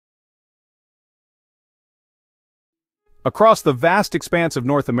Across the vast expanse of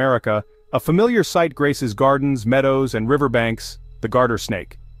North America, a familiar sight graces gardens, meadows, and riverbanks, the garter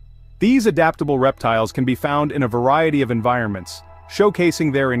snake. These adaptable reptiles can be found in a variety of environments,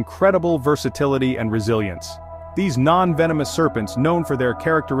 showcasing their incredible versatility and resilience. These non-venomous serpents, known for their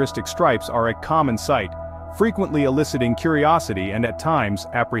characteristic stripes, are a common sight, frequently eliciting curiosity and at times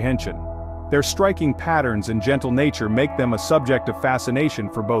apprehension. Their striking patterns and gentle nature make them a subject of fascination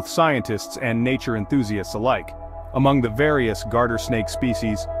for both scientists and nature enthusiasts alike. Among the various garter snake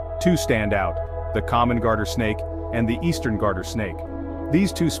species, two stand out: the common garter snake and the eastern garter snake.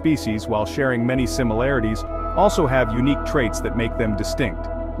 These two species, while sharing many similarities, also have unique traits that make them distinct.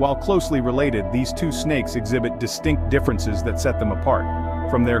 While closely related, these two snakes exhibit distinct differences that set them apart.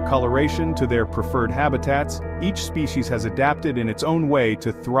 From their coloration to their preferred habitats, each species has adapted in its own way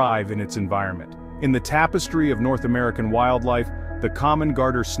to thrive in its environment. In the tapestry of North American wildlife, the common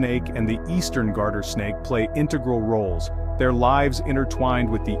garter snake and the eastern garter snake play integral roles, their lives intertwined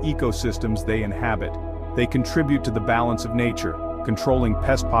with the ecosystems they inhabit. They contribute to the balance of nature, controlling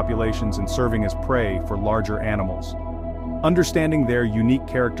pest populations and serving as prey for larger animals. Understanding their unique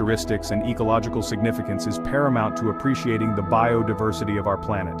characteristics and ecological significance is paramount to appreciating the biodiversity of our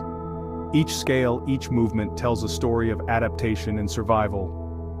planet. Each scale, each movement tells a story of adaptation and survival.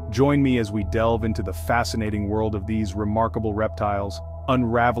 Join me as we delve into the fascinating world of these remarkable reptiles,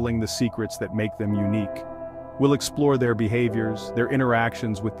 unraveling the secrets that make them unique. We'll explore their behaviors, their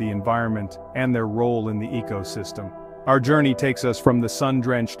interactions with the environment, and their role in the ecosystem. Our journey takes us from the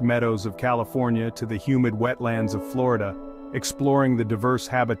sun-drenched meadows of California to the humid wetlands of Florida, exploring the diverse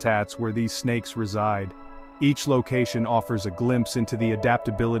habitats where these snakes reside. Each location offers a glimpse into the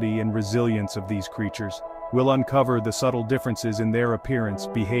adaptability and resilience of these creatures. We'll uncover the subtle differences in their appearance,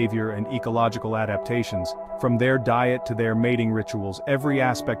 behavior, and ecological adaptations. From their diet to their mating rituals, every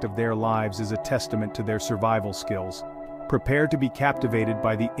aspect of their lives is a testament to their survival skills. Prepare to be captivated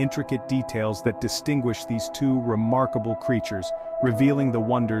by the intricate details that distinguish these two remarkable creatures, revealing the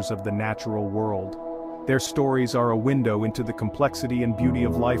wonders of the natural world. Their stories are a window into the complexity and beauty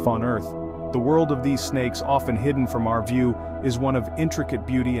of life on Earth. The world of these snakes, often hidden from our view, is one of intricate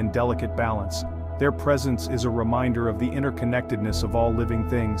beauty and delicate balance. Their presence is a reminder of the interconnectedness of all living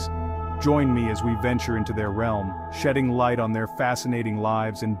things. Join me as we venture into their realm, shedding light on their fascinating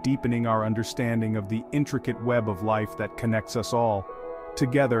lives and deepening our understanding of the intricate web of life that connects us all.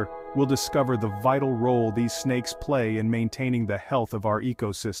 Together, we'll discover the vital role these snakes play in maintaining the health of our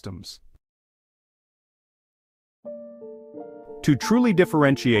ecosystems. To truly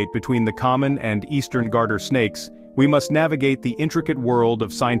differentiate between the common and eastern garter snakes, we must navigate the intricate world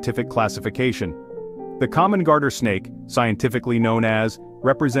of scientific classification. The common garter snake, scientifically known as,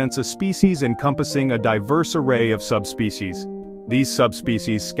 represents a species encompassing a diverse array of subspecies. These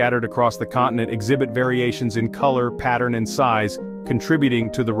subspecies, scattered across the continent, exhibit variations in color, pattern, and size,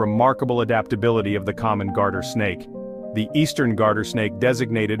 contributing to the remarkable adaptability of the common garter snake. The eastern garter snake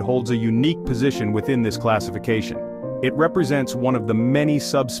designated holds a unique position within this classification. It represents one of the many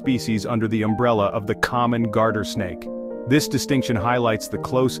subspecies under the umbrella of the common garter snake. This distinction highlights the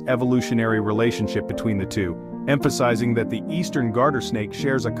close evolutionary relationship between the two, emphasizing that the eastern garter snake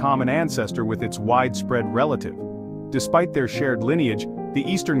shares a common ancestor with its widespread relative. Despite their shared lineage, the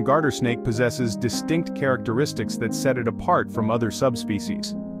eastern garter snake possesses distinct characteristics that set it apart from other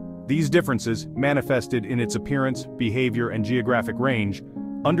subspecies. These differences, manifested in its appearance, behavior, and geographic range,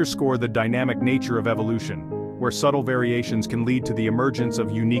 underscore the dynamic nature of evolution, where subtle variations can lead to the emergence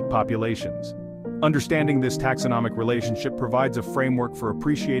of unique populations. Understanding this taxonomic relationship provides a framework for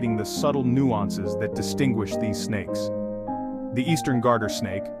appreciating the subtle nuances that distinguish these snakes. The eastern garter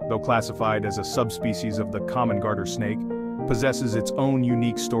snake, though classified as a subspecies of the common garter snake, possesses its own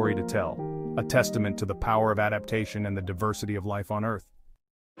unique story to tell, a testament to the power of adaptation and the diversity of life on Earth.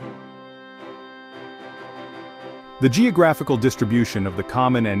 The geographical distribution of the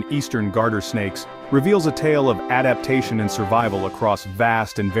common and eastern garter snakes reveals a tale of adaptation and survival across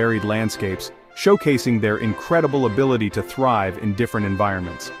vast and varied landscapes, showcasing their incredible ability to thrive in different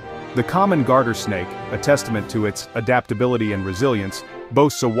environments. The common garter snake, a testament to its adaptability and resilience,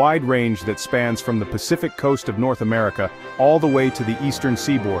 boasts a wide range that spans from the Pacific coast of North America all the way to the eastern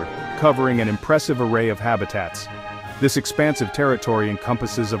seaboard, covering an impressive array of habitats. This expansive territory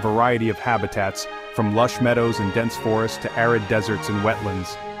encompasses a variety of habitats, from lush meadows and dense forests to arid deserts and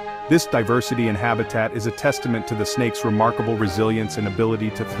wetlands. This diversity in habitat is a testament to the snake's remarkable resilience and ability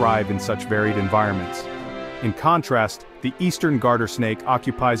to thrive in such varied environments. In contrast, the eastern garter snake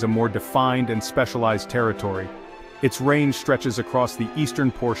occupies a more defined and specialized territory. Its range stretches across the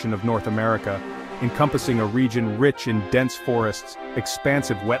eastern portion of North America, encompassing a region rich in dense forests,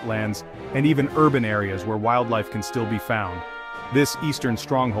 expansive wetlands, and even urban areas where wildlife can still be found. This eastern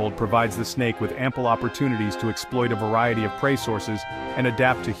stronghold provides the snake with ample opportunities to exploit a variety of prey sources and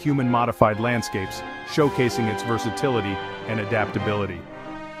adapt to human-modified landscapes, showcasing its versatility and adaptability.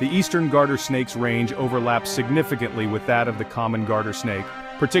 The eastern garter snake's range overlaps significantly with that of the common garter snake,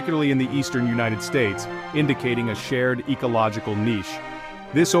 particularly in the eastern United States, indicating a shared ecological niche.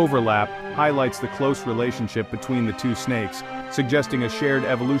 This overlap highlights the close relationship between the two snakes, suggesting a shared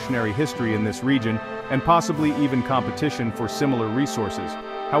evolutionary history in this region and possibly even competition for similar resources.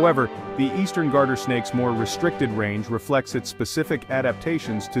 However, the eastern garter snake's more restricted range reflects its specific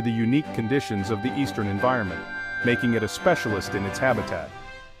adaptations to the unique conditions of the eastern environment, making it a specialist in its habitat.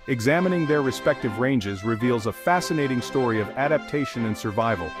 Examining their respective ranges reveals a fascinating story of adaptation and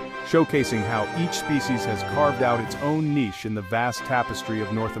survival, showcasing how each species has carved out its own niche in the vast tapestry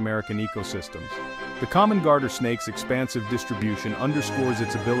of North American ecosystems. The common garter snake's expansive distribution underscores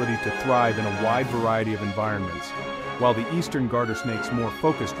its ability to thrive in a wide variety of environments, while the eastern garter snake's more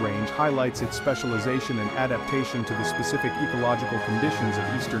focused range highlights its specialization and adaptation to the specific ecological conditions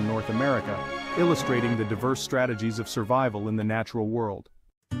of eastern North America, illustrating the diverse strategies of survival in the natural world.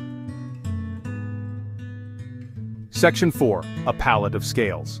 Section 4. A palette of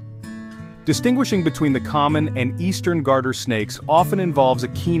scales. Distinguishing between the common and eastern garter snakes often involves a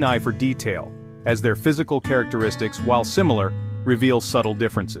keen eye for detail, as their physical characteristics, while similar, reveal subtle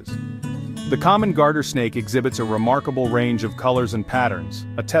differences. The common garter snake exhibits a remarkable range of colors and patterns,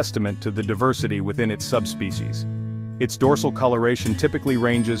 a testament to the diversity within its subspecies. Its dorsal coloration typically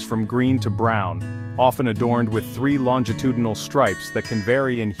ranges from green to brown, often adorned with 3 longitudinal stripes that can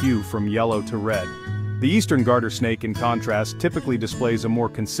vary in hue from yellow to red. The eastern garter snake, in contrast, typically displays a more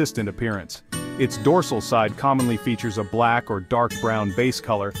consistent appearance. Its dorsal side commonly features a black or dark brown base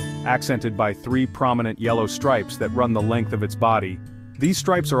color, accented by 3 prominent yellow stripes that run the length of its body. These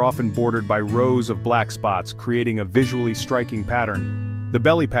stripes are often bordered by rows of black spots, creating a visually striking pattern. The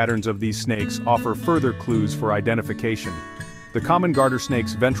belly patterns of these snakes offer further clues for identification. The common garter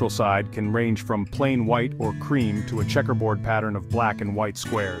snake's ventral side can range from plain white or cream to a checkerboard pattern of black and white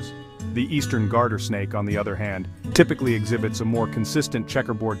squares. The eastern garter snake, on the other hand, typically exhibits a more consistent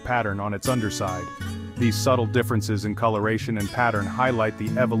checkerboard pattern on its underside. These subtle differences in coloration and pattern highlight the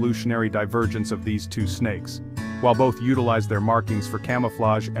evolutionary divergence of these two snakes. While both utilize their markings for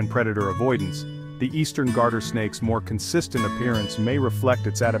camouflage and predator avoidance, the eastern garter snake's more consistent appearance may reflect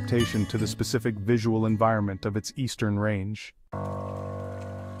its adaptation to the specific visual environment of its eastern range.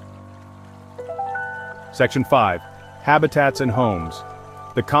 Section 5. Habitats and homes.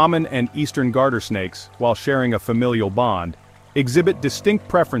 The common and eastern garter snakes, while sharing a familial bond, exhibit distinct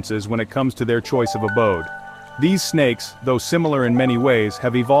preferences when it comes to their choice of abode. These snakes, though similar in many ways,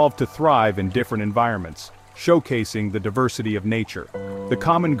 have evolved to thrive in different environments, showcasing the diversity of nature. The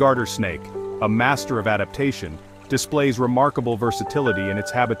common garter snake, a master of adaptation, displays remarkable versatility in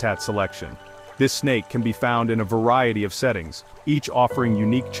its habitat selection. This snake can be found in a variety of settings, each offering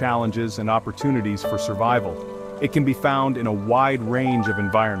unique challenges and opportunities for survival. It can be found in a wide range of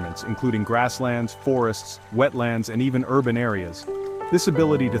environments, including grasslands, forests, wetlands, and even urban areas. This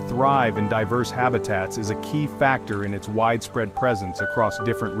ability to thrive in diverse habitats is a key factor in its widespread presence across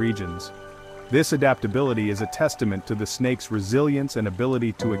different regions. This adaptability is a testament to the snake's resilience and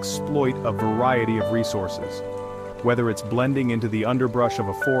ability to exploit a variety of resources. Whether it's blending into the underbrush of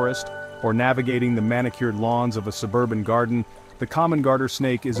a forest or navigating the manicured lawns of a suburban garden, the common garter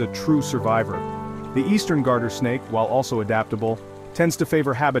snake is a true survivor. The eastern garter snake, while also adaptable, tends to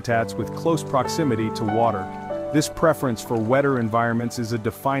favor habitats with close proximity to water. This preference for wetter environments is a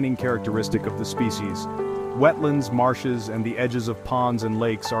defining characteristic of the species. Wetlands, marshes, and the edges of ponds and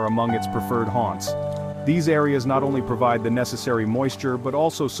lakes are among its preferred haunts. These areas not only provide the necessary moisture but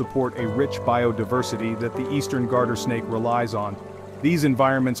also support a rich biodiversity that the eastern garter snake relies on. These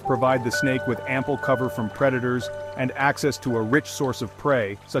environments provide the snake with ample cover from predators and access to a rich source of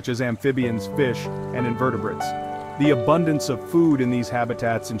prey, such as amphibians, fish, and invertebrates. The abundance of food in these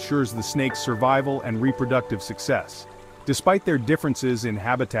habitats ensures the snake's survival and reproductive success. Despite their differences in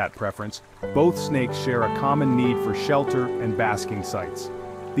habitat preference, both snakes share a common need for shelter and basking sites.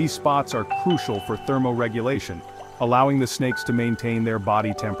 These spots are crucial for thermoregulation, allowing the snakes to maintain their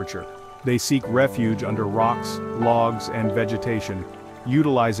body temperature. They seek refuge under rocks, logs, and vegetation,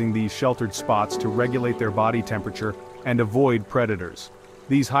 utilizing these sheltered spots to regulate their body temperature and avoid predators.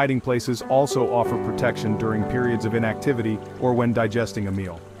 These hiding places also offer protection during periods of inactivity or when digesting a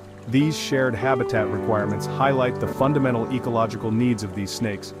meal. These shared habitat requirements highlight the fundamental ecological needs of these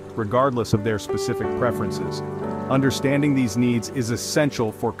snakes, regardless of their specific preferences. Understanding these needs is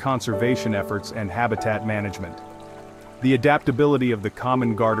essential for conservation efforts and habitat management. The adaptability of the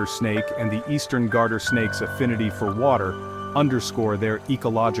common garter snake and the eastern garter snake's affinity for water underscore their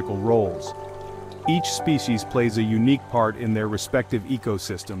ecological roles. Each species plays a unique part in their respective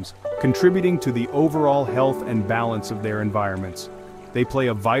ecosystems, contributing to the overall health and balance of their environments. They play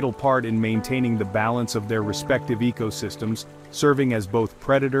a vital part in maintaining the balance of their respective ecosystems, serving as both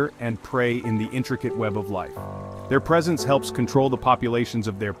predator and prey in the intricate web of life. Their presence helps control the populations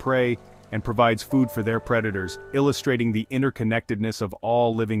of their prey and provides food for their predators, illustrating the interconnectedness of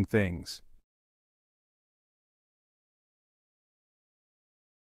all living things.